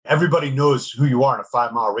everybody knows who you are in a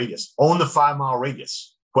 5-mile radius. Own the 5-mile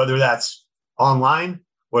radius, whether that's online,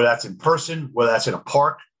 whether that's in person, whether that's in a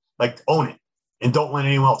park, like own it and don't let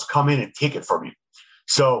anyone else come in and take it from you.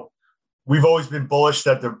 So we've always been bullish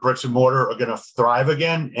that the bricks and mortar are going to thrive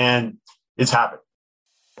again, and it's happened.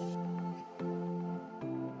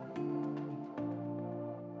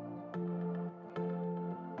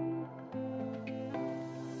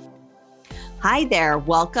 Hi there.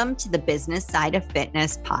 Welcome to the Business Side of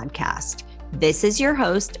Fitness podcast. This is your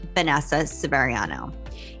host, Vanessa Severiano.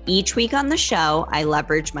 Each week on the show, I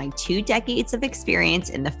leverage my 2 decades of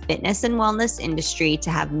experience in the fitness and wellness industry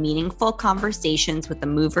to have meaningful conversations with the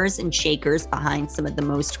movers and shakers behind some of the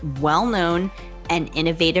most well-known and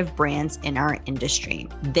innovative brands in our industry.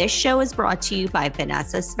 This show is brought to you by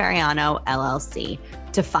Vanessa Severiano, LLC.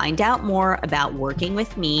 To find out more about working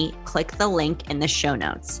with me, click the link in the show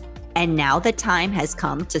notes. And now the time has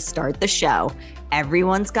come to start the show.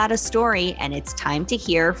 Everyone's got a story, and it's time to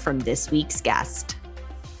hear from this week's guest.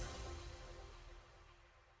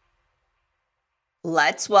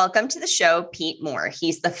 Let's welcome to the show Pete Moore.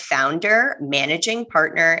 He's the founder, managing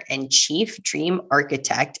partner, and chief dream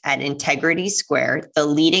architect at Integrity Square, the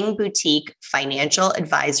leading boutique financial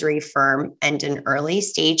advisory firm and an early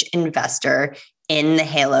stage investor in the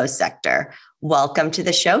Halo sector. Welcome to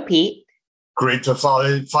the show, Pete. Great to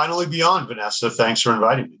finally be on, Vanessa. Thanks for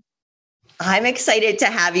inviting me. I'm excited to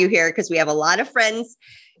have you here because we have a lot of friends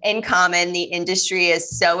in common. The industry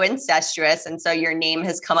is so incestuous. And so your name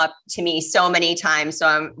has come up to me so many times. So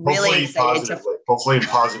I'm really excited. Hopefully in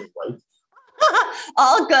positive light.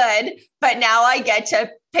 All good. But now I get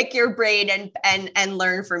to pick your brain and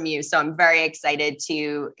learn from you. So I'm very excited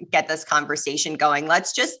to get this conversation going.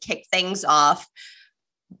 Let's just kick things off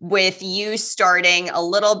with you starting a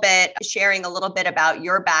little bit, sharing a little bit about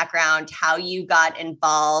your background, how you got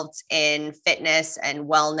involved in fitness and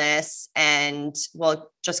wellness, and we'll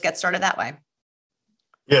just get started that way.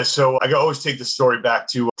 Yeah, so I always take the story back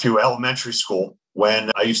to elementary school when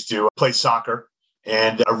I used to play soccer.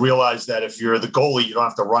 And I realized that if you're the goalie, you don't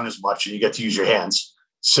have to run as much and you get to use your hands.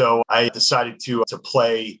 So I decided to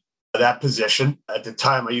play that position. At the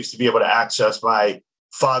time, I used to be able to access my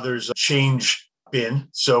father's change bin.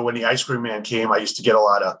 So when the ice cream man came, I used to get a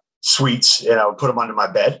lot of sweets and I would put them under my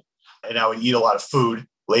bed and I would eat a lot of food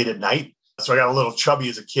late at night. So I got a little chubby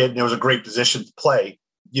as a kid and it was a great position to play,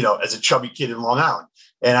 as a chubby kid in Long Island.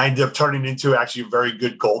 And I ended up turning into actually a very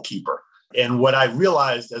good goalkeeper. And what I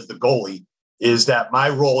realized as the goalie is that my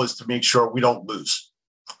role is to make sure we don't lose.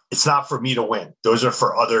 It's not for me to win. Those are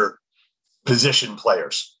for other position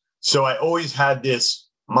players. So I always had this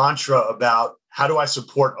mantra about how do I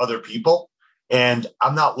support other people? And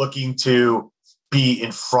I'm not looking to be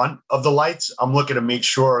in front of the lights. I'm looking to make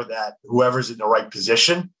sure that whoever's in the right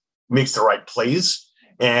position makes the right plays.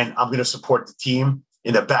 And I'm going to support the team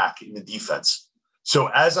in the back, in the defense. So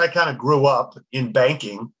as I kind of grew up in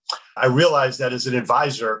banking, I realized that as an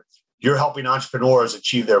advisor, you're helping entrepreneurs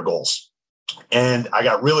achieve their goals. And I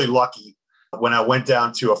got really lucky when I went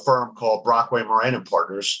down to a firm called Brockway Moran &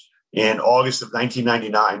 Partners in August of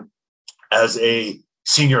 1999 as a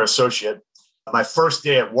senior associate. My first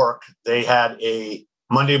day at work, they had a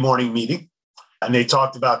Monday morning meeting and they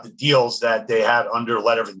talked about the deals that they had under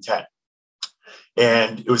letter of intent.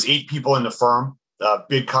 And it was 8 people in the firm, a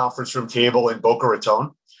big conference room table in Boca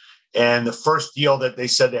Raton. And the first deal that they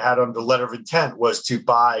said they had under letter of intent was to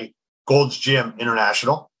buy Gold's Gym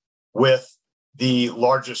International with the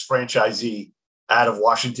largest franchisee out of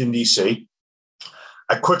Washington, D.C.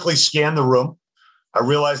 I quickly scanned the room. I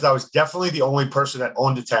realized I was definitely the only person that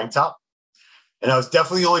owned a tank top. And I was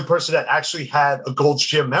definitely the only person that actually had a Gold's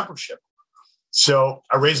Gym membership. So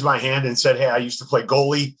I raised my hand and said, hey, I used to play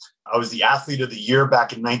goalie. I was the athlete of the year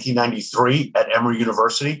back in 1993 at Emory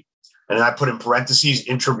University. And then I put in parentheses,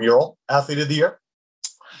 intramural athlete of the year.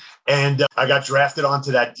 And I got drafted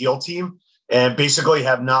onto that deal team and basically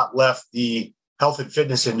have not left the health and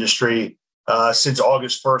fitness industry since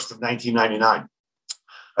August 1st of 1999.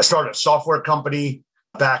 I started a software company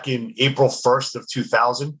back in April 1st of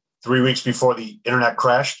 2000. 3 weeks before the internet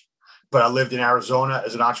crashed, but I lived in Arizona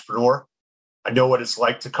as an entrepreneur. I know what it's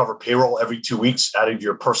like to cover payroll every 2 weeks out of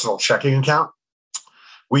your personal checking account.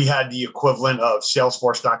 We had the equivalent of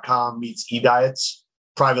Salesforce.com meets eDiets,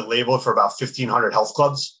 private label for about 1,500 health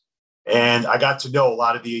clubs. And I got to know a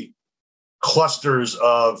lot of the clusters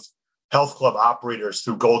of health club operators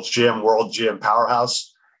through Gold's Gym, World Gym,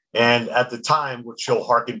 Powerhouse. And at the time, which you'll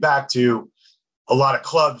harken back to, a lot of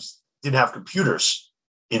clubs didn't have computers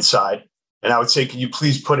inside. And I would say, can you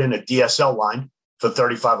please put in a DSL line for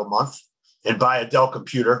 $35 a month and buy a Dell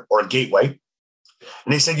computer or a Gateway?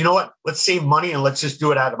 And they said, you know what, let's save money and let's just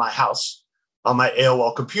do it out of my house on my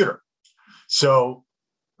AOL computer. So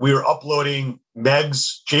we were uploading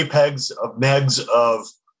JPEGs of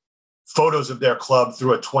photos of their club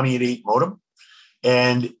through a 28.8 modem.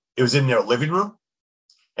 And it was in their living room.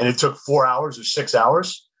 And it took 4 hours or 6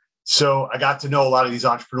 hours. So I got to know a lot of these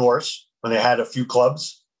entrepreneurs when they had a few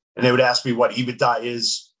clubs. And they would ask me what EBITDA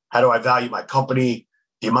is. How do I value my company?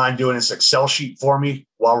 Do you mind doing this Excel sheet for me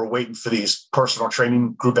while we're waiting for these personal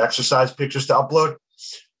training group exercise pictures to upload?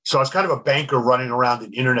 So I was kind of a banker running around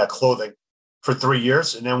in internet clothing for 3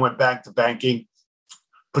 years, and then went back to banking,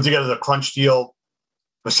 put together the Crunch Deal,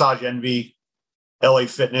 Massage Envy, LA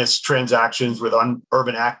Fitness transactions with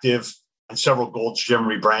Urban Active, and several Gold's Gym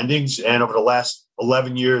rebrandings. And over the last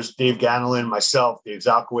 11 years, Dave Ganelin, myself, Dave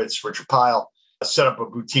Zalkowitz, Richard Pyle, set up a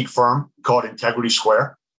boutique firm called Integrity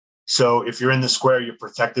Square. So if you're in the square, you're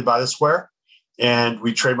protected by the square. And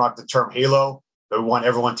we trademarked the term Halo that we want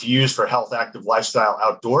everyone to use for health, active lifestyle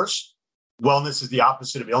outdoors. Wellness is the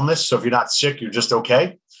opposite of illness. So if you're not sick, you're just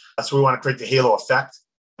okay. That's why we want to create the Halo effect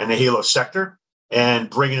and the Halo sector and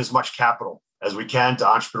bring in as much capital as we can to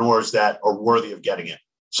entrepreneurs that are worthy of getting it.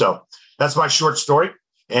 So that's my short story.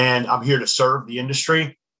 And I'm here to serve the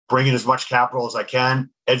industry, bring in as much capital as I can,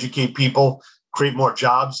 educate people, create more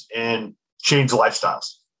jobs, and change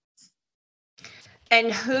lifestyles.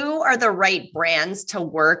 And who are the right brands to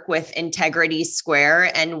work with Integrity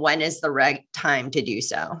Square, and when is the right time to do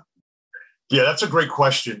so? Yeah, that's a great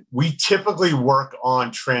question. We typically work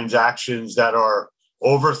on transactions that are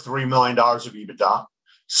over $3 million of EBITDA.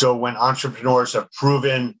 So when entrepreneurs have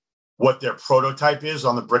proven what their prototype is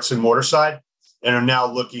on the bricks and mortar side and are now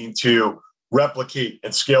looking to replicate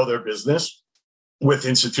and scale their business with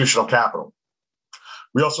institutional capital.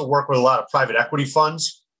 We also work with a lot of private equity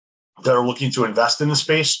funds that are looking to invest in the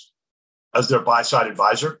space as their buy-side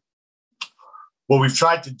advisor. What we've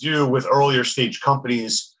tried to do with earlier stage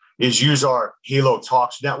companies is use our Halo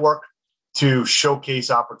Talks network to showcase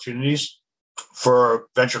opportunities for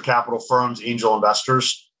venture capital firms, angel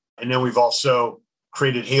investors. And then we've also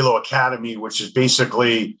created Halo Academy, which is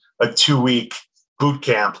basically a 2-week boot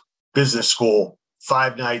camp, business school,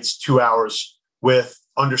 5 nights, 2 hours with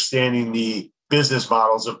understanding the business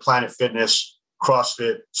models of Planet Fitness,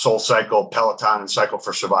 CrossFit, SoulCycle, Peloton, and Cycle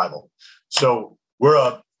for Survival. So we're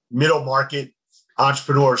a middle market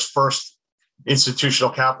entrepreneur's first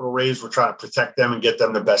institutional capital raise. We're trying to protect them and get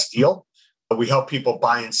them the best deal. We help people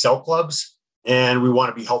buy and sell clubs, and we want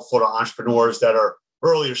to be helpful to entrepreneurs that are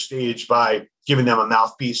earlier stage by giving them a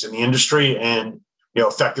mouthpiece in the industry and,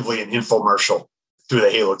 effectively an infomercial through the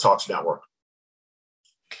Halo Talks network.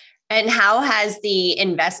 And how has the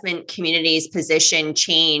investment community's position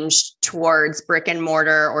changed towards brick and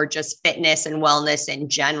mortar or just fitness and wellness in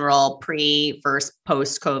general, pre versus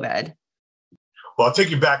post COVID? Well, I'll take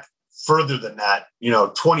you back further than that.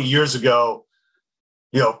 20 years ago,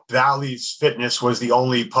 Bally's Fitness was the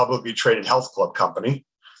only publicly traded health club company.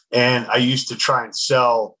 And I used to try and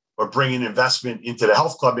sell or bring in investment into the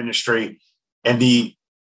health club industry. And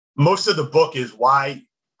most of the book is why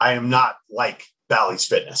I am not like Bally's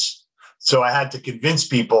Fitness. So I had to convince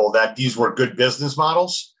people that these were good business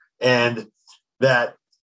models and that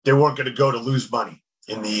they weren't going to go to lose money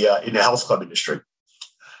in the health club industry.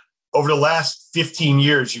 Over the last 15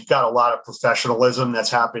 years, you've got a lot of professionalism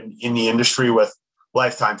that's happened in the industry with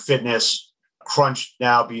Lifetime Fitness, Crunch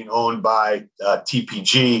now being owned by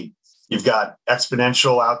TPG. You've got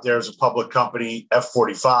Exponential out there as a public company,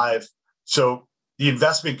 F45. So the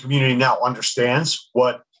investment community now understands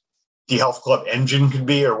what the health club engine can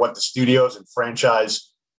be, or what the studios and franchisors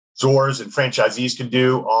and franchisees can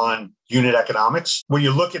do on unit economics. When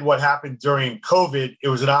you look at what happened during COVID, it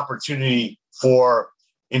was an opportunity for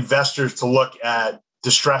investors to look at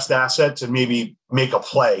distressed assets and maybe make a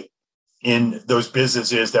play in those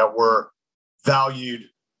businesses that were valued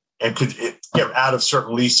and could get out of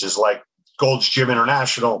certain leases, like Gold's Gym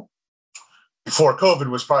International. Before COVID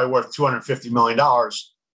was probably worth $250 million. A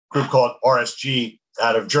group called RSG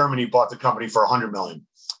out of Germany bought the company for $100 million.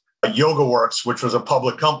 YogaWorks, which was a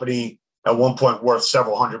public company at one point worth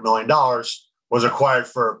several $100 million, was acquired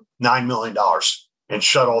for $9 million and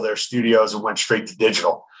shut all their studios and went straight to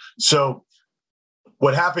digital. So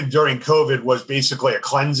what happened during COVID was basically a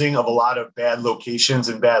cleansing of a lot of bad locations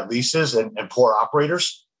and bad leases and poor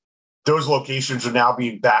operators. Those locations are now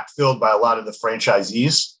being backfilled by a lot of the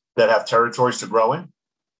franchisees that have territories to grow in.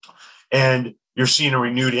 And you're seeing a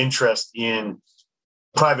renewed interest in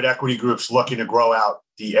private equity groups looking to grow out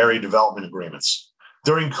the area development agreements.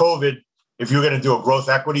 During COVID, if you're going to do a growth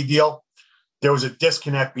equity deal, there was a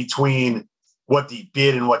disconnect between what the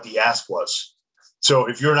bid and what the ask was. So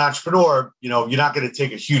if you're an entrepreneur, you're not going to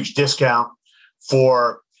take a huge discount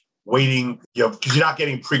for waiting, because you're not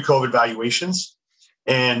getting pre-COVID valuations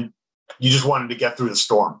and you just wanted to get through the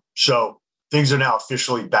storm. So things are now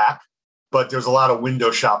officially back, but there's a lot of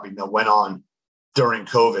window shopping that went on during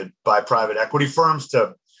COVID by private equity firms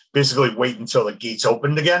to basically wait until the gates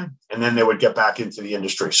opened again, and then they would get back into the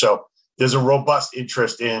industry. So there's a robust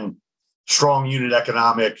interest in strong unit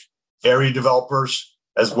economic area developers,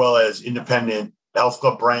 as well as independent health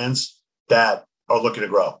club brands that are looking to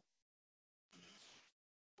grow.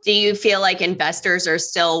 Do you feel like investors are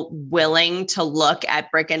still willing to look at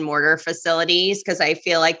brick and mortar facilities? Because I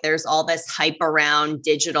feel like there's all this hype around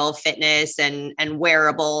digital fitness and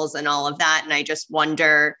wearables and all of that. And I just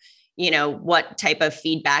wonder, what type of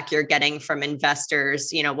feedback you're getting from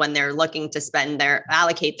investors, when they're looking to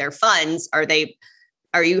allocate their funds.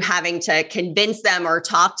 Are you having to convince them or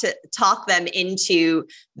talk them into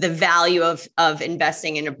the value of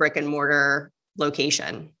investing in a brick and mortar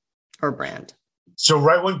location or brand? So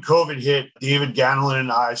right when COVID hit, David Ganelin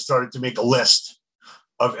and I started to make a list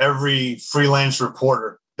of every freelance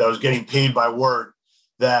reporter that was getting paid by word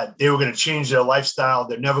that they were going to change their lifestyle.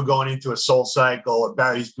 They're never going into a Soul Cycle or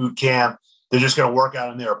Barry's Boot Camp. They're just going to work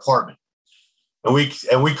out in their apartment. And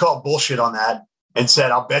we called bullshit on that and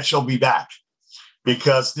said, I'll bet you'll be back,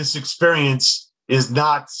 because this experience is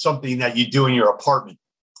not something that you do in your apartment.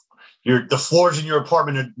 The floors in your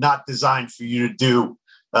apartment are not designed for you to do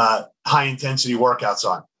high intensity workouts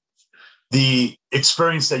on. The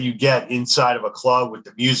experience that you get inside of a club with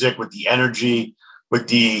the music, with the energy, with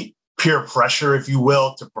the peer pressure, if you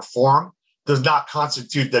will, to perform, does not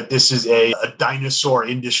constitute that this is a dinosaur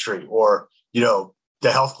industry or,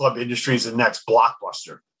 the health club industry is the next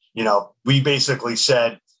blockbuster. We basically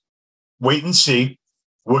said, wait and see.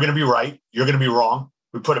 We're going to be right. You're going to be wrong.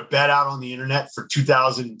 We put a bet out on the internet for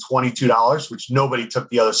 $2,022, which nobody took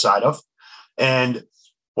the other side of. And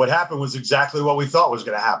what happened was exactly what we thought was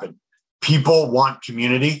going to happen. People want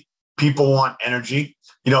community. People want energy.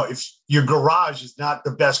 If your garage is not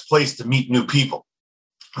the best place to meet new people,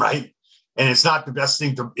 right? And it's not the best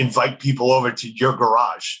thing to invite people over to your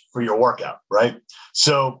garage for your workout, right?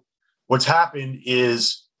 So what's happened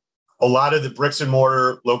is a lot of the bricks and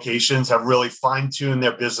mortar locations have really fine-tuned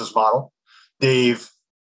their business model. They've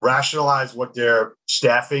rationalized what their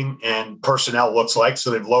staffing and personnel looks like. So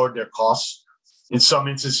they've lowered their costs. In some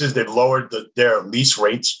instances, they've lowered their lease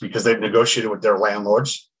rates because they've negotiated with their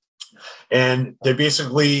landlords. And they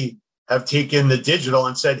basically have taken the digital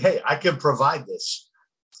and said, hey, I can provide this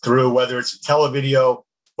through whether it's televideo,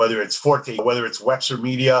 whether it's Forte, whether it's Wexer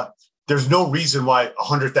Media. There's no reason why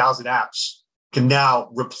 100,000 apps can now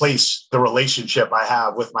replace the relationship I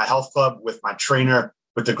have with my health club, with my trainer,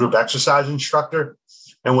 with the group exercise instructor.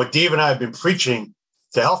 And what Dave and I have been preaching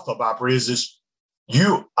to health club operators is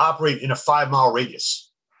you operate in a 5-mile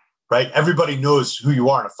radius, right? Everybody knows who you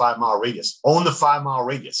are in a 5-mile radius. Own the 5-mile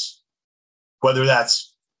radius, whether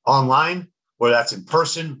that's online, whether that's in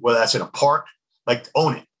person, whether that's in a park,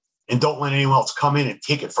 own it and don't let anyone else come in and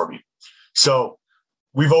take it from you. So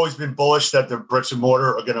we've always been bullish that the bricks and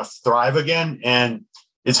mortar are going to thrive again, and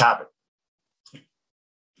it's happened.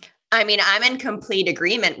 I mean, I'm in complete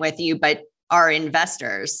agreement with you, but our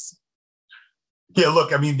investors. Yeah,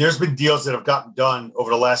 look, there's been deals that have gotten done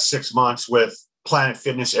over the last 6 months with Planet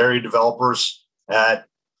Fitness area developers at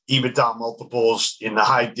EBITDA multiples in the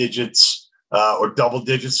high digits or double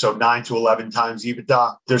digits, so 9 to 11 times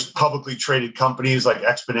EBITDA. There's publicly traded companies like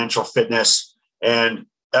Exponential Fitness and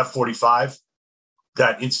F45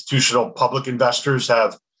 that institutional public investors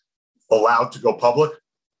have allowed to go public.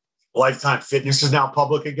 Lifetime Fitness is now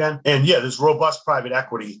public again. And yeah, there's robust private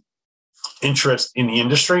equity interest in the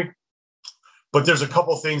industry. But there's a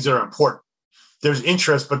couple of things that are important. There's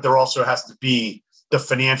interest, but there also has to be the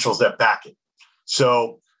financials that back it.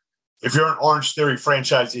 So if you're an Orange Theory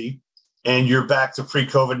franchisee and you're back to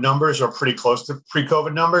pre-COVID numbers or pretty close to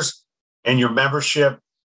pre-COVID numbers, and your membership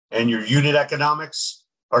and your unit economics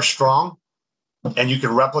are strong, and you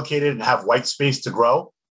can replicate it and have white space to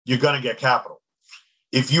grow, you're going to get capital.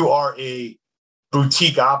 If you are a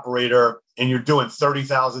boutique operator and you're doing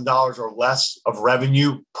 $30,000 or less of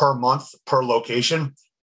revenue per month per location,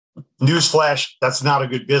 newsflash, that's not a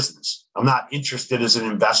good business. I'm not interested as an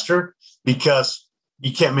investor because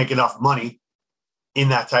you can't make enough money in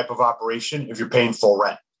that type of operation if you're paying full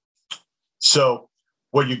rent. So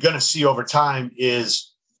what you're going to see over time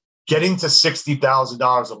is getting to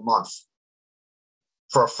 $60,000 a month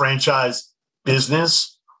for a franchise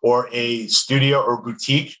business or a studio or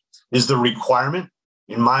boutique is the requirement,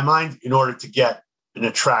 in my mind, in order to get and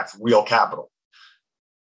attract real capital.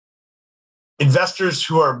 investors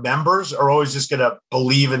who are members are always just going to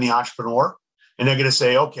believe in the entrepreneur. And they're going to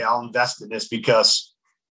say, okay, I'll invest in this because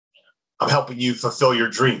I'm helping you fulfill your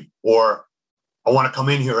dream. Or I want to come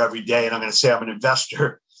in here every day and I'm going to say I'm an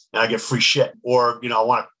investor and I get free shit. Or, I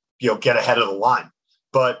want to, get ahead of the line.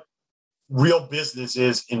 But real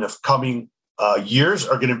businesses in the coming years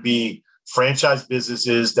are going to be franchise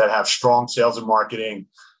businesses that have strong sales and marketing,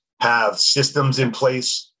 have systems in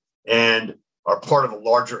place, and are part of a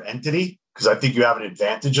larger entity, because I think you have an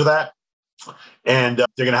advantage of that. And they're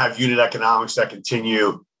going to have unit economics that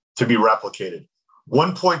continue to be replicated.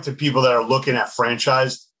 One point to people that are looking at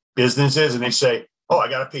franchise businesses and they say, oh, I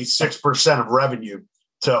got to pay 6% of revenue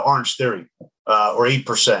to Orange Theory or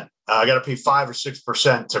 8%. I got to pay 5 or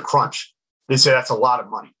 6% to Crunch. They say that's a lot of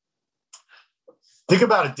money. Think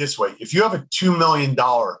about it this way. If you have a $2 million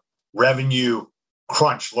revenue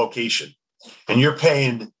Crunch location and you're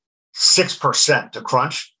paying 6% to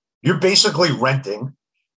Crunch, you're basically renting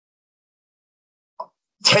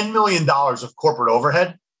 $10 million of corporate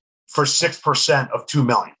overhead for 6% of $2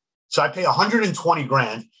 million. So I pay 120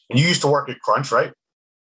 grand, and you used to work at Crunch, right?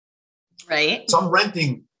 Right. So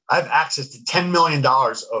I have access to $10 million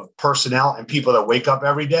of personnel and people that wake up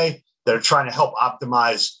every day that are trying to help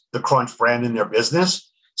optimize the Crunch brand in their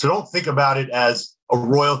business. So don't think about it as a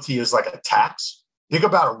royalty is like a tax. Think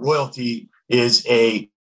about a royalty is a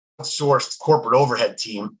outsourced corporate overhead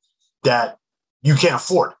team that you can't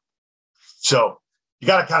afford. So you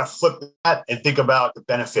got to kind of flip that and think about the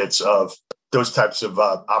benefits of those types of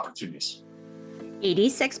opportunities.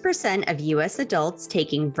 86% of U.S. adults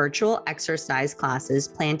taking virtual exercise classes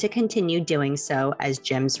plan to continue doing so as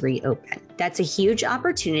gyms reopen. That's a huge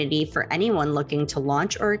opportunity for anyone looking to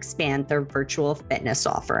launch or expand their virtual fitness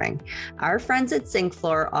offering. Our friends at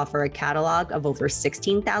SingFloor offer a catalog of over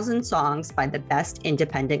 16,000 songs by the best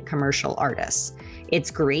independent commercial artists.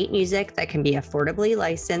 It's great music that can be affordably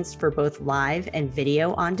licensed for both live and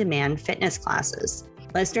video on-demand fitness classes.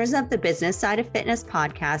 Listeners of the Business Side of Fitness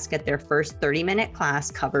podcast get their first 30-minute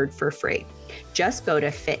class covered for free. Just go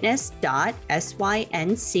to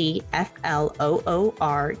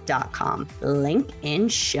fitness.syncfloor.com. Link in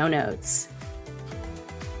show notes.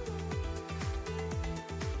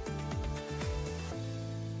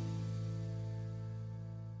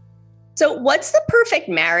 So what's the perfect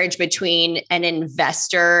marriage between an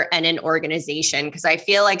investor and an organization? Because I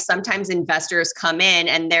feel like sometimes investors come in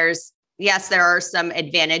and yes, there are some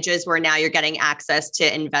advantages where now you're getting access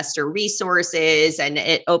to investor resources and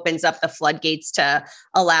it opens up the floodgates to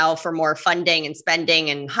allow for more funding and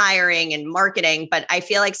spending and hiring and marketing. But I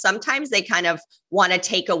feel like sometimes they kind of want to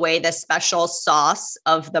take away the special sauce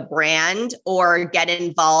of the brand or get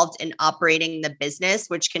involved in operating the business,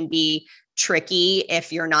 which can be tricky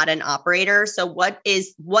if you're not an operator. So what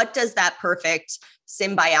does that perfect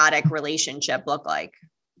symbiotic relationship look like?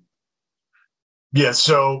 Yeah,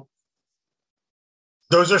 so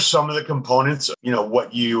those are some of the components,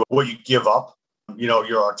 what you give up,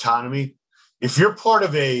 your autonomy. If you're part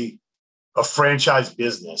of a franchise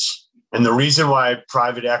business, and the reason why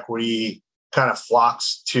private equity kind of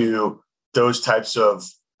flocks to those types of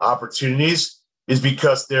opportunities is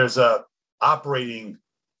because there's a operating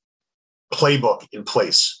playbook in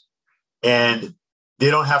place. And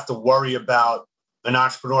they don't have to worry about an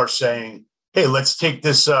entrepreneur saying, hey, let's take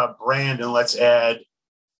this brand and let's add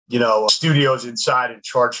studios inside and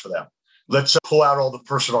charge for them. Let's pull out all the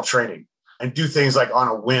personal training and do things like on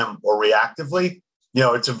a whim or reactively.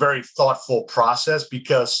 It's a very thoughtful process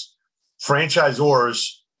because franchisors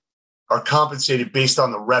are compensated based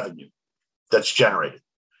on the revenue that's generated.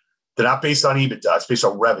 They're not based on EBITDA, it's based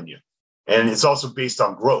on revenue. And it's also based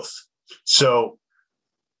on growth. So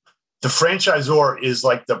the franchisor is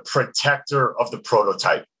like the protector of the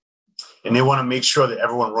prototype. And they want to make sure that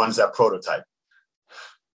everyone runs that prototype.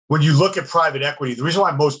 When you look at private equity, the reason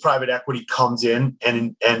why most private equity comes in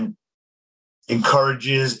and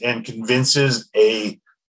encourages and convinces a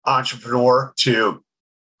entrepreneur to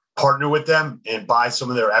partner with them and buy some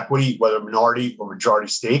of their equity, whether minority or majority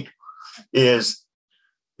stake, is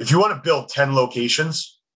if you want to build 10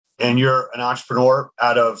 locations and you're an entrepreneur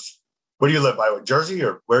out of, where do you live, by Jersey,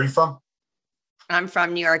 or where are you from? I'm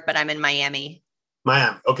from New York, but I'm in Miami.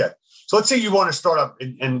 Miami. Okay. So let's say you want to start up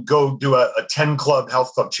and go do a 10 club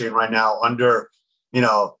health club chain right now under,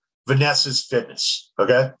 Vanessa's Fitness.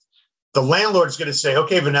 Okay. The landlord's going to say,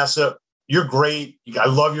 okay, Vanessa, you're great. I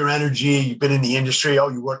love your energy. You've been in the industry. Oh,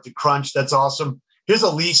 you worked at Crunch. That's awesome. Here's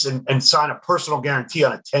a lease and sign a personal guarantee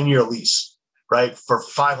on a 10-year lease, right? For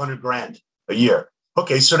 $500,000 a year.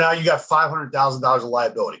 Okay. So now you got $500,000 of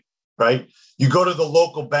liability, right? You go to the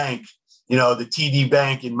local bank, the TD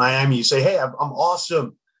Bank in Miami. You say, hey, I'm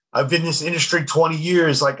awesome. I've been in this industry 20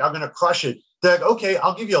 years. Like, I'm going to crush it. They're like, okay,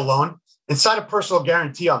 I'll give you a loan and sign a personal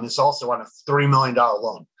guarantee on this also on a $3 million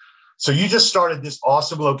loan. So you just started this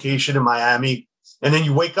awesome location in Miami. And then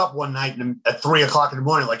you wake up one night at 3:00 in the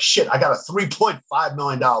morning, like, shit, I got a $3.5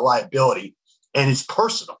 million liability, and it's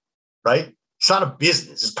personal, right? It's not a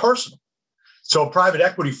business, it's personal. So a private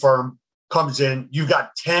equity firm comes in, you've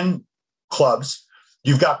got 10 clubs,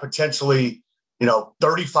 you've got potentially,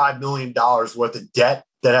 $35 million worth of debt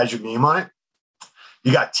that has your name on it.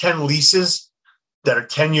 You got 10 leases that are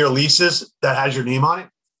 10-year leases that has your name on it.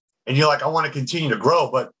 And you're like, I want to continue to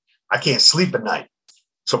grow, but I can't sleep at night.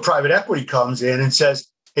 So private equity comes in and says,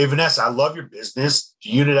 hey, Vanessa, I love your business.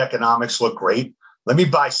 The unit economics look great. Let me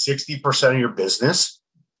buy 60% of your business.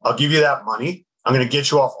 I'll give you that money. I'm going to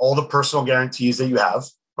get you off all the personal guarantees that you have.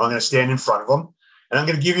 I'm going to stand in front of them. And I'm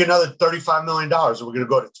going to give you another $35 million. And we're going to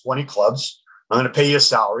go to 20 clubs. I'm going to pay you a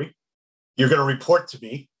salary. You're going to report to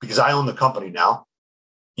me because I own the company now.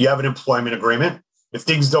 You have an employment agreement. If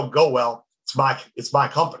things don't go well, it's my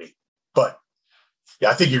company. But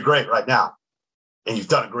yeah, I think you're great right now. And you've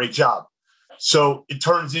done a great job. So it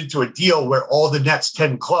turns into a deal where all the next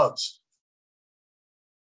 10 clubs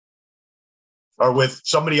are with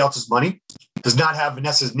somebody else's money, does not have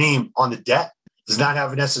Vanessa's name on the debt, does not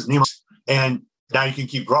have Vanessa's name. And now you can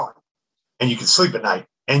keep growing and you can sleep at night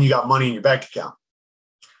and you got money in your bank account.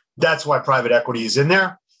 That's why private equity is in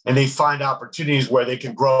there. And they find opportunities where they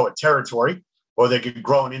can grow a territory or they can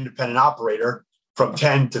grow an independent operator from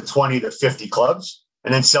 10 to 20 to 50 clubs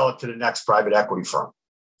and then sell it to the next private equity firm.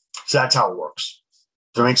 So that's how it works.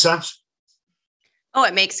 Does that make sense? Oh,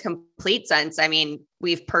 it makes complete sense. I mean,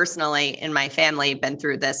 we've personally in my family been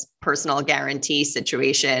through this personal guarantee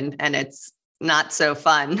situation, and it's not so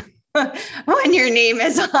fun when your name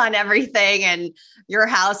is on everything and your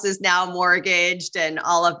house is now mortgaged and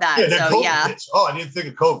all of that. Yeah, so yeah. Oh, I didn't think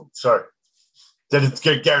of COVID. Sorry. Then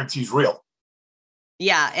it guarantees real.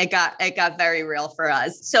 Yeah, it got very real for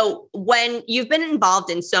us. So when you've been involved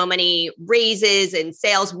in so many raises and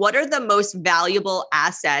sales, what are the most valuable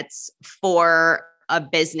assets for a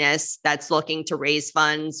business that's looking to raise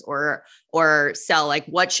funds or sell? Like,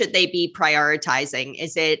 what should they be prioritizing?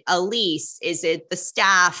 Is it a lease? Is it the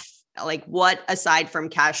staff? Like, what aside from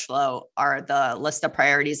cash flow are the list of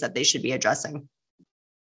priorities that they should be addressing?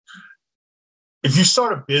 If you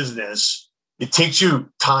start a business, it takes you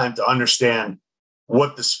time to understand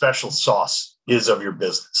what the special sauce is of your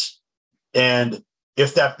business and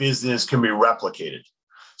if that business can be replicated.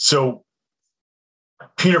 So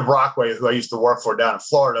Peter Brockway, who I used to work for down in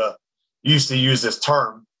Florida, used to use this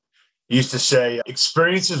term. He used to say,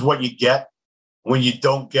 experience is what you get when you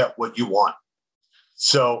don't get what you want.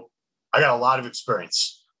 So I got a lot of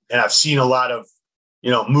experience and I've seen a lot of,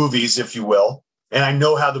 movies, if you will, and I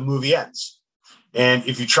know how the movie ends. And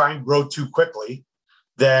if you try and grow too quickly,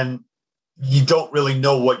 then you don't really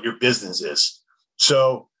know what your business is.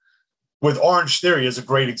 So with Orange Theory is a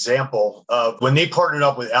great example of when they partnered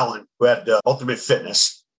up with Ellen, who had Ultimate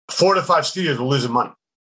Fitness, 4 to 5 studios were losing money.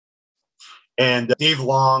 And Dave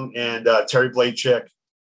Long and Terry Blaychick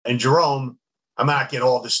and Jerome, I might not get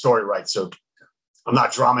all the story right, so I'm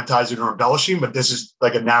not dramatizing or embellishing, but this is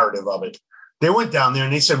like a narrative of it. They went down there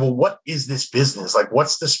and they said, well, what is this business? Like,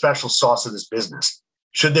 what's the special sauce of this business?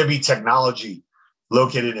 Should there be technology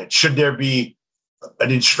located in it? Should there be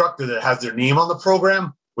an instructor that has their name on the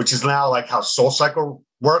program, which is now like how SoulCycle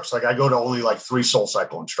works? Like, I go to only like 3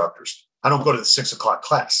 SoulCycle instructors. I don't go to the 6 o'clock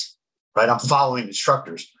class, right? I'm following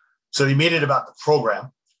instructors. So they made it about the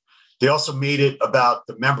program. They also made it about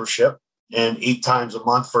the membership and 8 times a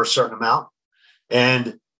month for a certain amount.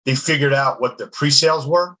 And they figured out what the pre-sales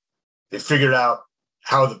were. They figured out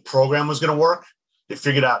how the program was going to work. They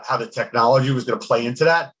figured out how the technology was going to play into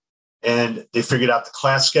that. And they figured out the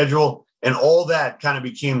class schedule, and all that kind of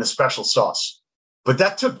became the special sauce. But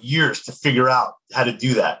that took years to figure out how to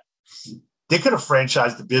do that. They could have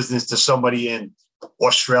franchised the business to somebody in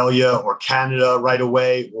Australia or Canada right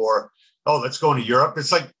away, or, oh, let's go into Europe.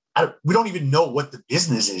 It's like, we don't even know what the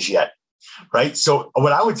business is yet, right? So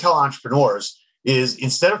what I would tell entrepreneurs is,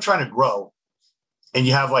 instead of trying to grow and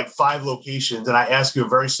you have like 5 locations, and I ask you a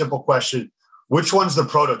very simple question, which one's the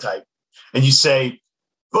prototype? And you say,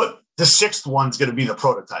 look, the 6th one's going to be the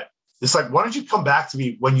prototype. It's like, why don't you come back to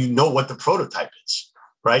me when you know what the prototype is,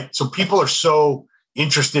 right? So people are so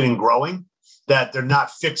interested in growing that they're not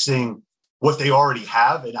fixing what they already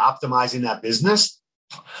have and optimizing that business.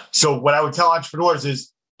 So what I would tell entrepreneurs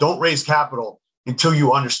is, don't raise capital until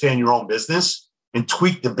you understand your own business and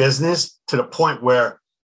tweak the business to the point where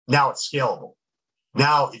now it's scalable.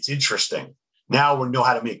 Now it's interesting. Now we know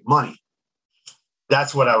how to make money.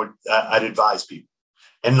 That's what I'd advise people.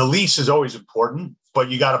 And the lease is always important, but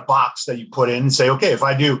you got a box that you put in and say, okay, if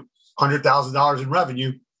I do $100,000 in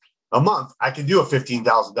revenue a month, I can do a $15,000,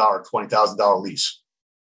 $20,000 lease.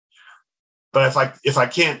 But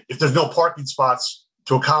if there's no parking spots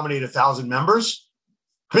to accommodate 1,000 members,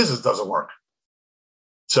 business doesn't work.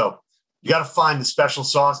 So you got to find the special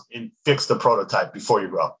sauce and fix the prototype before you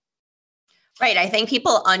grow. Right. I think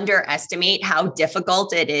people underestimate how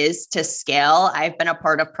difficult it is to scale. I've been a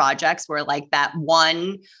part of projects where like that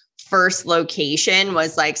one first location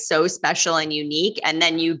was like so special and unique. And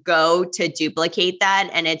then you go to duplicate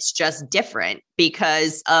that and it's just different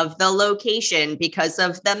because of the location, because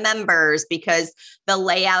of the members, because the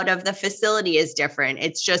layout of the facility is different.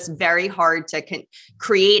 It's just very hard to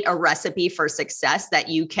create a recipe for success that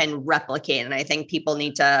you can replicate. And I think people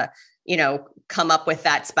need to, come up with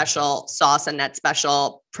that special sauce and that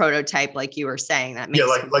special prototype, like you were saying. That makes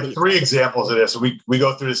like three examples of this. We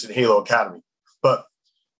go through this in Halo Academy. But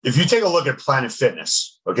if you take a look at Planet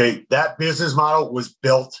Fitness, okay, that business model was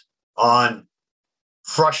built on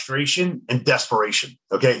frustration and desperation.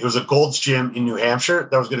 Okay, it was a Gold's Gym in New Hampshire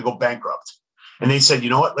that was going to go bankrupt, and they said, you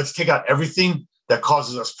know what? Let's take out everything that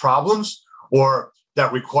causes us problems or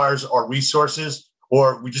that requires our resources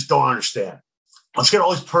or we just don't understand. Let's get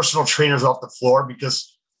all these personal trainers off the floor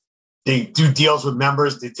because they do deals with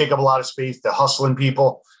members. They take up a lot of space. They're hustling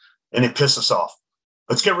people and they piss us off.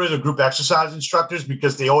 Let's get rid of the group exercise instructors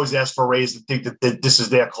because they always ask for a raise and think that this is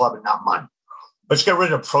their club and not mine. Let's get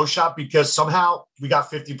rid of Pro Shop because somehow we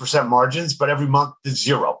got 50% margins, but every month it's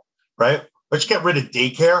zero, right? Let's get rid of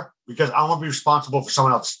daycare because I don't want to be responsible for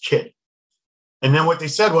someone else's kid. And then what they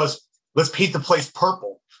said was, let's paint the place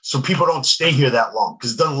purple so people don't stay here that long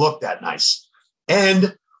because it doesn't look that nice.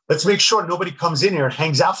 And let's make sure nobody comes in here and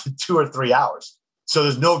hangs out for 2 or 3 hours. So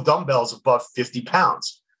there's no dumbbells above 50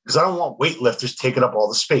 pounds because I don't want weightlifters taking up all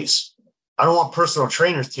the space. I don't want personal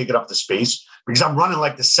trainers taking up the space because I'm running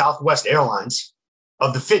like the Southwest Airlines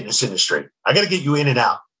of the fitness industry. I got to get you in and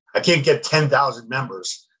out. I can't get 10,000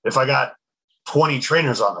 members if I got 20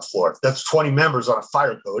 trainers on the floor. That's 20 members on a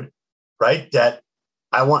fire code, right? That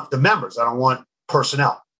I want the members. I don't want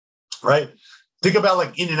personnel, right? Think about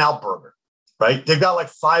like In-N-Out Burger. Right? They've got like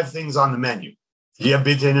 5 things on the menu. You ever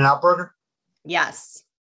been to In-N-Out Burger? Yes.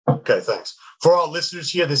 Okay, thanks. For our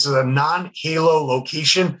listeners here, this is a non-Halo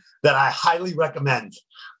location that I highly recommend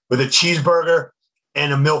with a cheeseburger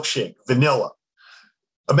and a milkshake, vanilla.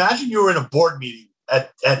 Imagine you were in a board meeting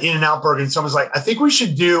at In-N-Out Burger and someone's like, I think we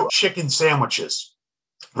should do chicken sandwiches,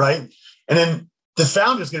 right? And then the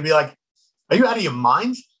founder's going to be like, are you out of your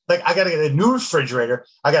mind? Like, I got to get a new refrigerator.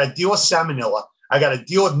 I got to deal with salmonella. I got to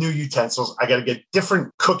deal with new utensils. I got to get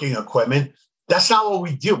different cooking equipment. That's not what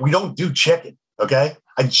we do. We don't do chicken, okay?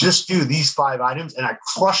 I just do these 5 items and I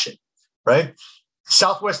crush it, right?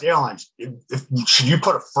 Southwest Airlines, should you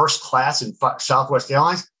put a first class in Southwest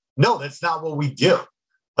Airlines? No, that's not what we do.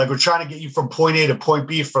 Like we're trying to get you from point A to point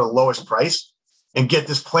B for the lowest price and get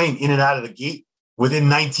this plane in and out of the gate within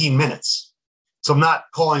 19 minutes. So I'm not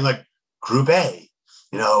calling like Group A,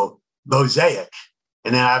 Mosaic.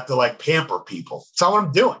 And then I have to like pamper people. That's not what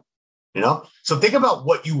I'm doing, So think about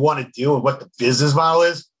what you want to do and what the business model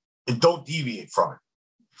is and don't deviate from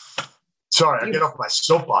it. Sorry, I get off my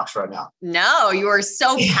soapbox right now. No, you are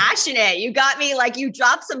so passionate. You got me like you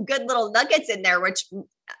dropped some good little nuggets in there, which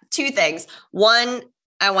 2 things. One,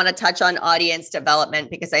 I want to touch on audience development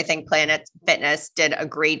because I think Planet Fitness did a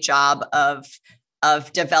great job of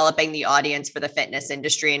developing the audience for the fitness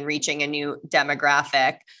industry and reaching a new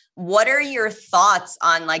demographic. What are your thoughts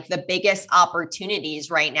on like the biggest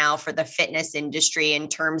opportunities right now for the fitness industry in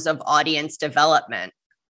terms of audience development?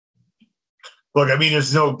 Look, I mean,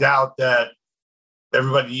 there's no doubt that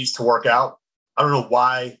everybody needs to work out. I don't know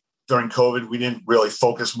why during COVID, we didn't really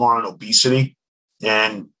focus more on obesity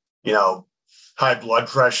and, high blood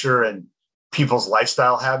pressure and people's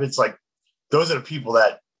lifestyle habits. Like those are the people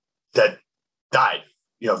that died,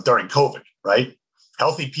 during COVID, right?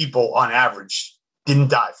 Healthy people on average didn't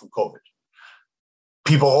die from COVID.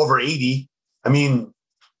 People over 80, I mean,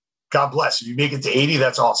 God bless. If you make it to 80,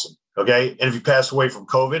 that's awesome. Okay. And if you pass away from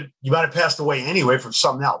COVID, you might have passed away anyway from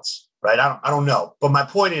something else, right? I don't know. But my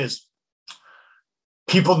point is,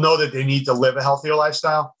 people know that they need to live a healthier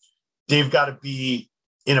lifestyle. They've got to be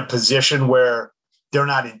in a position where they're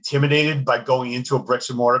not intimidated by going into a bricks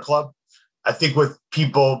and mortar club. I think with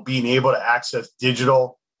people being able to access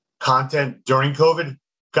digital content during COVID,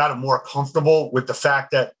 got them more comfortable with the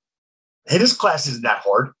fact that, hey, this class isn't that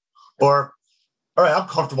hard. Or, all right, I'm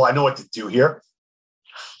comfortable. I know what to do here.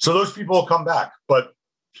 So those people will come back. But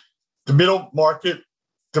the middle market,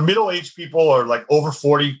 the middle-aged people are like over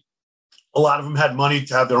 40. A lot of them had money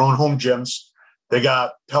to have their own home gyms. They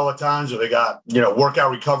got Pelotons or they got,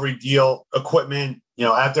 workout recovery deal equipment,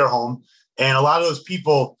 at their home. And a lot of those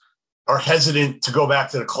people are hesitant to go back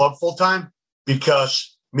to the club full time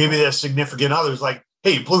because maybe their significant others like,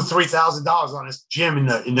 hey, you blew $3,000 on this gym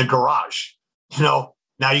in the garage. Now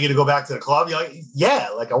you're going to go back to the club. You're like, yeah,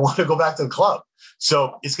 like I want to go back to the club.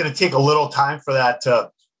 So it's going to take a little time for that to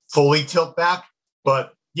fully tilt back.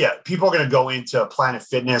 But yeah, people are going to go into Planet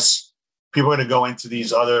Fitness. People are going to go into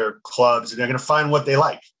these other clubs and they're going to find what they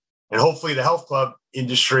like. And hopefully the health club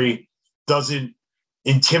industry doesn't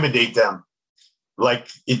intimidate them like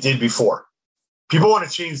it did before. People want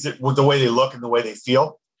to change the way they look and the way they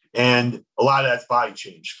feel. And a lot of that's body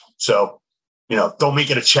change. So, don't make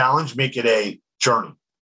it a challenge, make it a journey.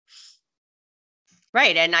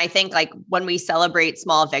 Right. And I think like when we celebrate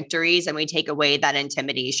small victories and we take away that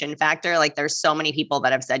intimidation factor, like there's so many people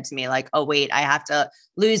that have said to me like, oh, wait, I have to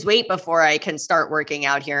lose weight before I can start working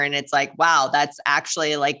out here. And it's like, wow, that's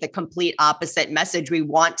actually like the complete opposite message we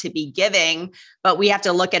want to be giving. But we have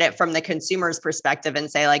to look at it from the consumer's perspective and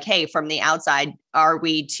say like, hey, from the outside, are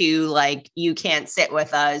we too like, you can't sit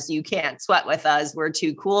with us, you can't sweat with us, we're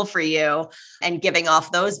too cool for you, and giving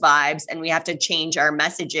off those vibes. And we have to change our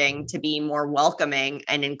messaging to be more welcoming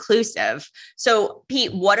and inclusive. So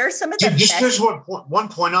Pete, what are some of the There's one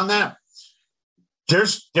point on that.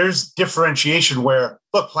 There's differentiation where,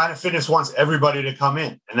 look, Planet Fitness wants everybody to come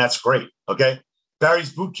in, and that's great. Okay.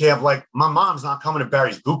 Barry's Boot Camp, like my mom's not coming to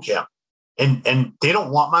Barry's Boot Camp. And they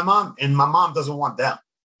don't want my mom, and my mom doesn't want them.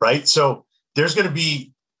 Right. So there's going to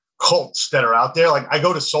be cults that are out there. Like I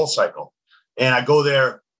go to SoulCycle and I go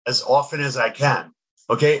there as often as I can.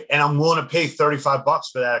 Okay. And I'm willing to pay $35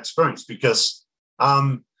 for that experience because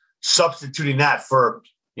I'm substituting that for,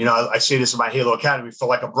 I say this in my Halo Academy, for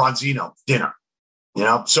like a Bronzino dinner,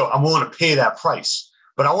 so I'm willing to pay that price,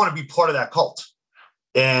 but I want to be part of that cult.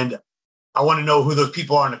 And I want to know who those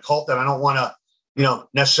people are in the cult, and I don't want to,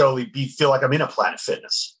 necessarily feel like I'm in a Planet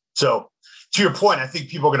Fitness. So to your point, I think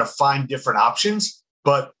people are going to find different options,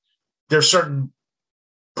 but there's certain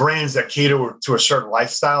brands that cater to a certain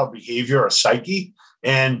lifestyle, behavior, or psyche,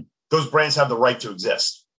 and those brands have the right to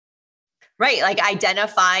exist. Right. Like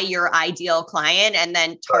identify your ideal client and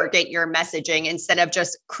then target your messaging instead of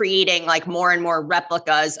just creating like more and more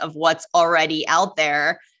replicas of what's already out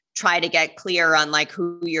there. Try to get clear on like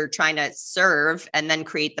who you're trying to serve and then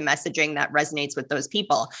create the messaging that resonates with those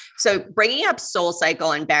people. So bringing up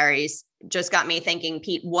SoulCycle and Barry's just got me thinking,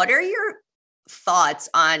 Pete, what are your thoughts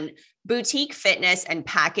on boutique fitness and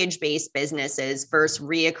package-based businesses versus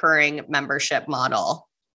reoccurring membership model?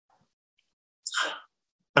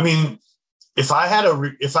 I mean, if I had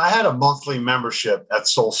a monthly membership at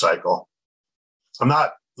SoulCycle,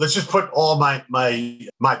 let's just put all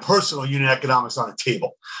my personal unit economics on the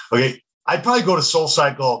table. Okay. I'd probably go to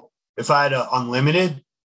SoulCycle if I had an unlimited,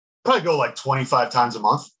 probably go like 25 times a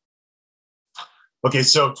month. Okay.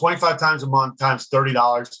 So 25 times a month times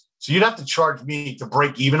 $30. So you'd have to charge me to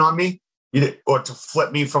break even on me or to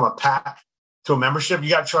flip me from a pack to a membership. You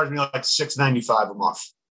got to charge me like $6.95 a month.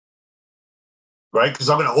 Right. Because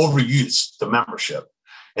I'm going to overuse the membership.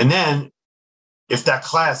 And then if that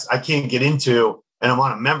class I can't get into, and I'm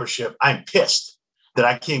on a membership, I'm pissed that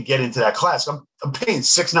I can't get into that class. I'm paying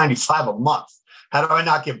 $6.95 a month. How do I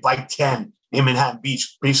not get Bike 10 in Manhattan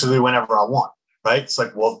Beach basically whenever I want? Right? It's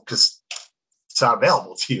like, well, because it's not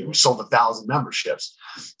available to you. We sold 1,000 memberships.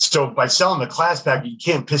 So by selling the class pack, you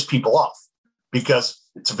can't piss people off because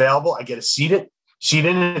it's available. I get a seat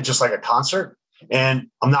in it just like a concert, and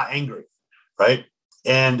I'm not angry. Right?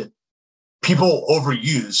 And people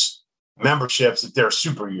overuse memberships if they're a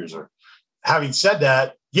super user. Having said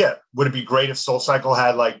that, yeah, would it be great if SoulCycle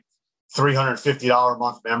had like $350 a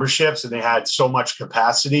month memberships and they had so much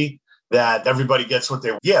capacity that everybody gets what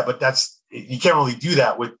they want? Yeah, but you can't really do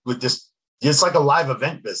that with this. It's like a live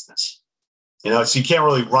event business, so you can't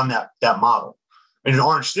really run that model. In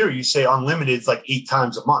Orange Theory, you say unlimited is like 8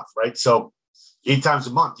 times a month, right? So 8 times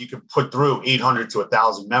a month, you can put through 800 to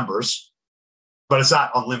 1,000 members, but it's not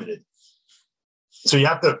unlimited. So you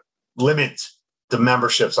have to limit the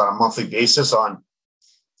memberships on a monthly basis on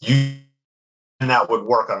you, and that would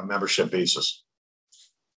work on a membership basis.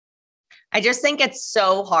 I just think it's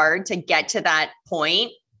so hard to get to that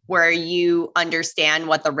point where you understand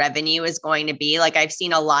what the revenue is going to be. Like I've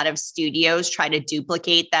seen a lot of studios try to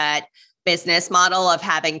duplicate that business model of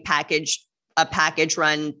having a package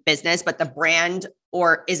run business, but the brand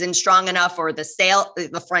or isn't strong enough, or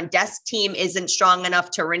the front desk team isn't strong enough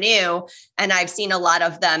to renew. And I've seen a lot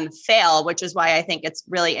of them fail, which is why I think it's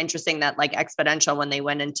really interesting that like Exponential, when they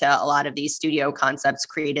went into a lot of these studio concepts,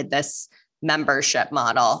 created this membership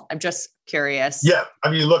model? I'm just curious. Yeah. I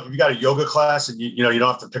mean, look, if you got a yoga class and you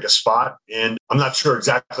don't have to pick a spot, and I'm not sure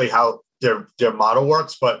exactly how their model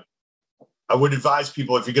works, but I would advise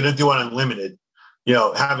people, if you're going to do an unlimited,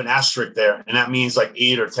 have an asterisk there. And that means like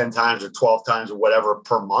 8 or 10 times or 12 times or whatever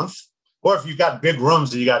per month. Or if you've got big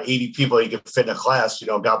rooms and you got 80 people, you can fit in a class,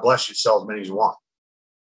 God bless you, sell as many as you want.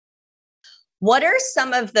 What are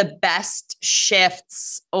some of the best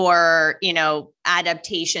shifts or,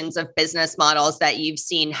 adaptations of business models that you've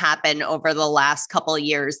seen happen over the last couple of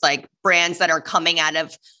years, like brands that are coming out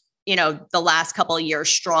of, the last couple of years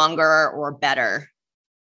stronger or better?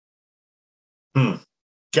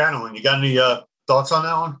 Ganelin, you got any thoughts on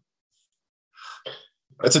that one?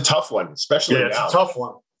 It's a tough one, especially now. It's a tough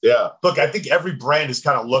one. Yeah. Look, I think every brand has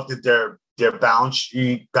kind of looked at their balance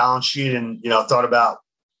sheet and, thought about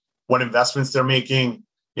what investments they're making.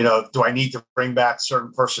 Do I need to bring back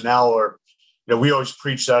certain personnel? Or, we always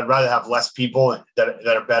preach that I'd rather have less people that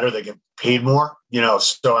are better, they get paid more,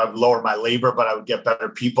 so I would lower my labor, but I would get better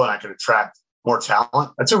people and I could attract more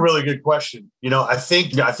talent. That's a really good question. I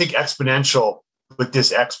think Exponential with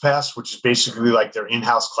this XPass, which is basically like their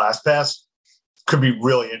in-house class pass, could be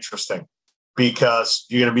really interesting because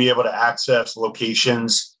you're going to be able to access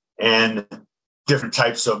locations and different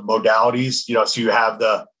types of modalities, so you have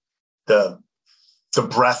the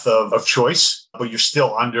breadth of choice, but you're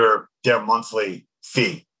still under their monthly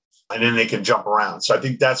fee, and then they can jump around. So I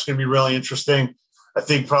think that's going to be really interesting. I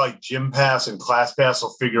think probably Gym Pass and Class Pass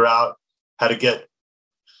will figure out how to get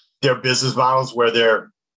their business models where they're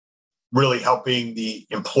really helping the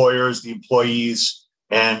employers, the employees,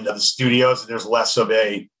 and the studios. And there's less of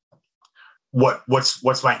a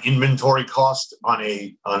what's my inventory cost on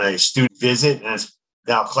a student visit, and it's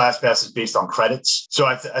now ClassPass is based on credits. So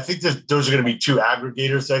I think those are going to be two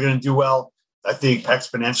aggregators that are going to do well. I think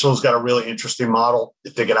Exponential's got a really interesting model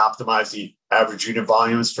if they can optimize the average unit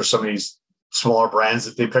volumes for some of these smaller brands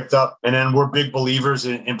that they picked up. And then we're big believers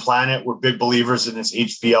in Planet. We're big believers in this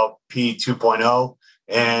HVLP 2.0.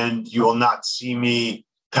 And you will not see me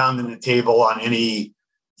pounding the table on any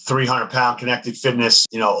 300-pound connected fitness,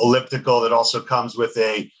 elliptical that also comes with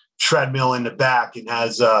a treadmill in the back and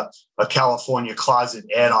has a California closet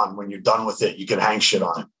add-on. When you're done with it, you can hang shit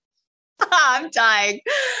on it. I'm dying.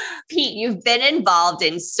 Pete, you've been involved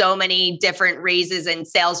in so many different raises in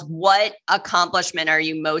sales. What accomplishment are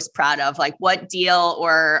you most proud of? Like what deal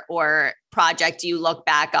or project do you look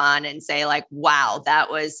back on and say like, wow,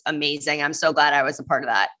 that was amazing. I'm so glad I was a part of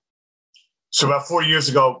that. So about 4 years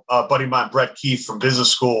ago, a buddy of mine, Brett Keith from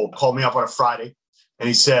business school, called me up on a Friday and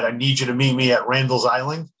he said, I need you to meet me at Randall's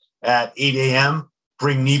Island at 8 a.m.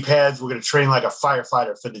 Bring knee pads. We're going to train like a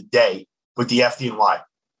firefighter for the day with the FDNY.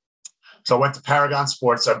 So I went to Paragon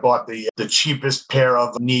Sports. I bought the cheapest pair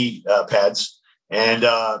of knee pads. And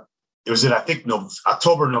it was in, I think,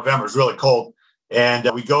 October, November. It was really cold. And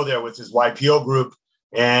we go there with his YPO group.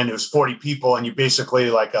 And it was 40 people. And you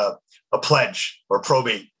basically like a pledge or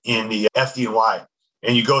probate in the FDNY.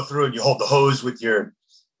 And you go through and you hold the hose with your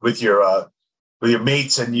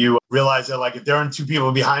mates. And you realize that like if there aren't two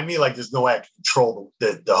people behind me, like there's no way I can control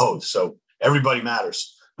the hose. So everybody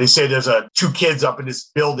matters. They say there's two kids up in this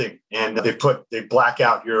building and they black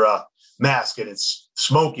out your mask and it's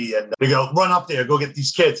smoky and they go, run up there, go get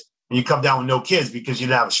these kids. And you come down with no kids because you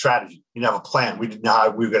didn't have a strategy. You didn't have a plan. We didn't know how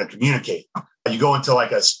we were going to communicate. You go into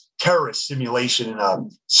like a terrorist simulation in a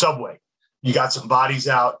subway. You got some bodies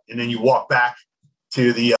out and then you walk back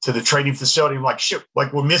to the training facility. I'm like, shit,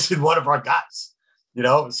 like we're missing one of our guys,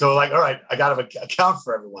 So like, all right, I got to account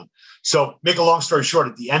for everyone. So make a long story short,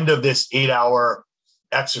 at the end of this 8-hour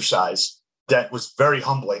exercise that was very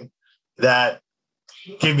humbling, that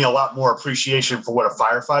gave me a lot more appreciation for what a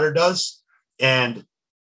firefighter does and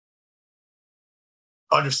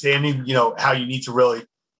understanding, how you need to really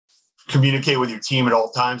communicate with your team at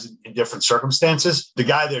all times in different circumstances. The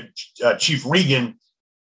guy there, Chief Regan,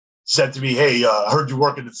 said to me, hey, I heard you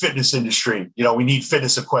work in the fitness industry. We need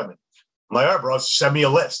fitness equipment. I'm like, all right, bro, send me a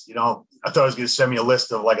list. I thought I was going to send me a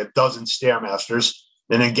list of like a dozen Stairmasters.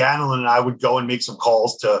 And then Ganelin and I would go and make some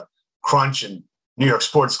calls to Crunch and New York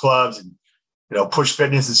sports clubs and, Push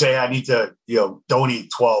Fitness and say, I need to, donate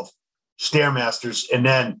 12 Stairmasters. And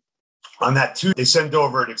then on that too, they sent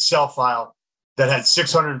over an Excel file that had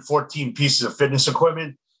 614 pieces of fitness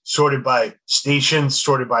equipment sorted by station,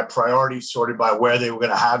 sorted by priority, sorted by where they were going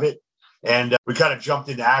to have it. And we kind of jumped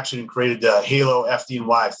into action and created the Halo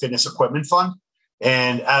FDNY Fitness Equipment Fund.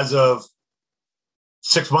 And as of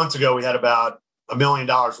 6 months ago, we had about $1 million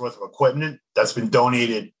worth of equipment that's been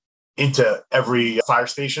donated into every fire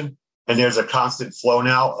station. And there's a constant flow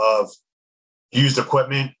now of used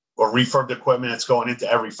equipment or refurbed equipment that's going into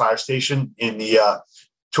every fire station in the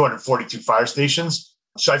 242 fire stations.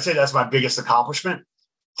 So I'd say that's my biggest accomplishment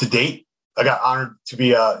to date. I got honored to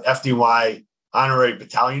be a FDNY honorary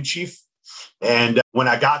battalion chief. And when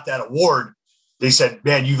I got that award, they said,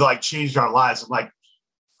 man, you've like changed our lives. I'm like,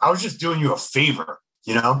 I was just doing you a favor,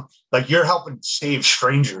 like you're helping save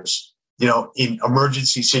strangers, in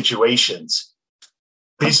emergency situations,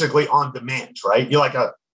 basically on demand, right? You're like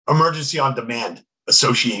a emergency on demand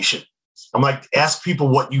association. I'm like, ask people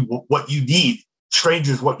what you need,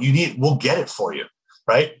 strangers, what you need, we'll get it for you.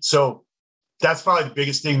 Right. So that's probably the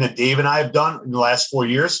biggest thing that Dave and I have done in the last 4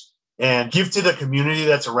 years, and give to the community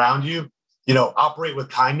that's around you, operate with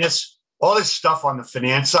kindness, all this stuff on the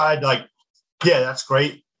finance side. Like, yeah, that's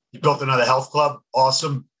great. You built another health club.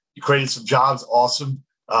 Awesome. You created some jobs. Awesome.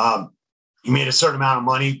 You made a certain amount of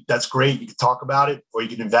money. That's great. You can talk about it, or you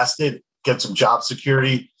can invest it, get some job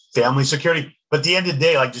security, family security. But at the end of the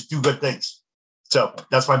day, like, just do good things. So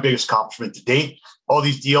that's my biggest accomplishment to date. All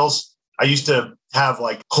these deals. I used to have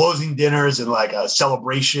like closing dinners and like a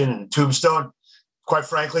celebration and a tombstone. Quite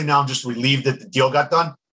frankly, now I'm just relieved that the deal got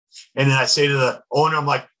done. And then I say to the owner, I'm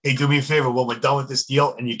like, hey, do me a favor. When we're done with this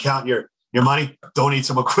deal and you count your money, donate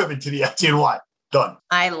some equipment to the FDNY. Done.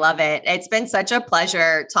 I love it. It's been such a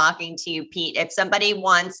pleasure talking to you, Pete. If somebody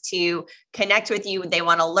wants to connect with you, they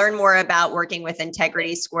want to learn more about working with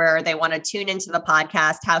Integrity Square, they want to tune into the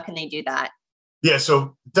podcast, how can they do that? Yeah.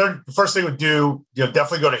 So the first thing we do,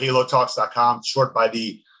 definitely go to halotalks.com, sort by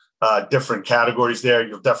the different categories there.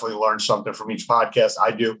 You'll definitely learn something from each podcast.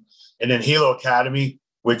 I do. And then Halo Academy,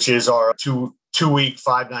 which is our two-week,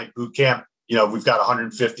 5-night boot camp. We've got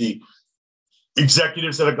 150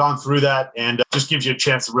 executives that have gone through that, and just gives you a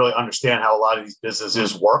chance to really understand how a lot of these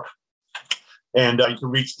businesses work. And you can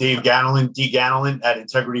reach Dave Ganelin, D. Ganelin at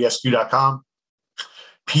integritysq.com,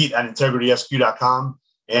 Pete at integritysq.com.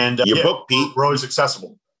 And your book, Pete. We're always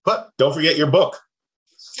accessible. But don't forget your book.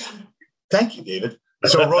 Thank you, David.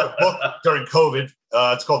 So I wrote a book during COVID.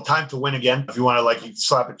 It's called Time to Win Again. If you want to, you can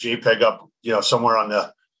slap a JPEG up, somewhere on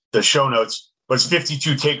the show notes. But it's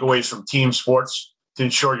 52 takeaways from team sports to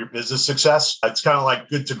ensure your business success. It's kind of like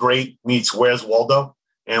Good to Great meets Where's Waldo.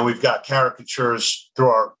 And we've got caricatures through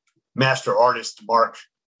our master artist, Mark,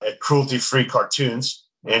 at Cruelty Free Cartoons.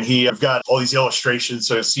 And we've got all these illustrations.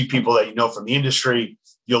 So you see people that you know from the industry.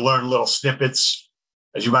 You'll learn little snippets.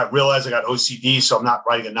 As you might realize, I got OCD, so I'm not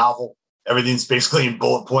writing a novel. Everything's basically in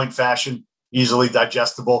bullet point fashion, easily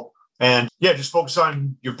digestible. And yeah, just focus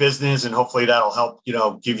on your business, and hopefully that'll help,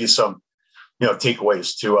 give you some,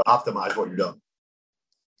 takeaways to optimize what you're doing.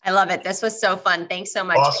 I love it. This was so fun. Thanks so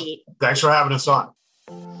much, awesome. Pete. Thanks for having us on.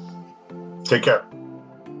 Take care.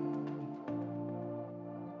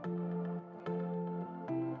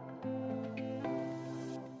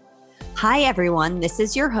 Hi, everyone. This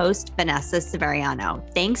is your host, Vanessa Severiano.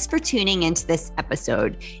 Thanks for tuning into this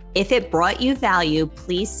episode. If it brought you value,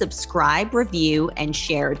 please subscribe, review, and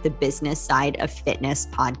share the Business Side of Fitness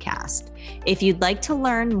podcast. If you'd like to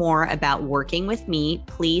learn more about working with me,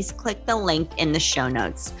 please click the link in the show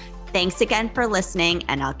notes. Thanks again for listening,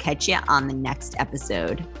 and I'll catch you on the next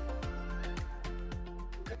episode.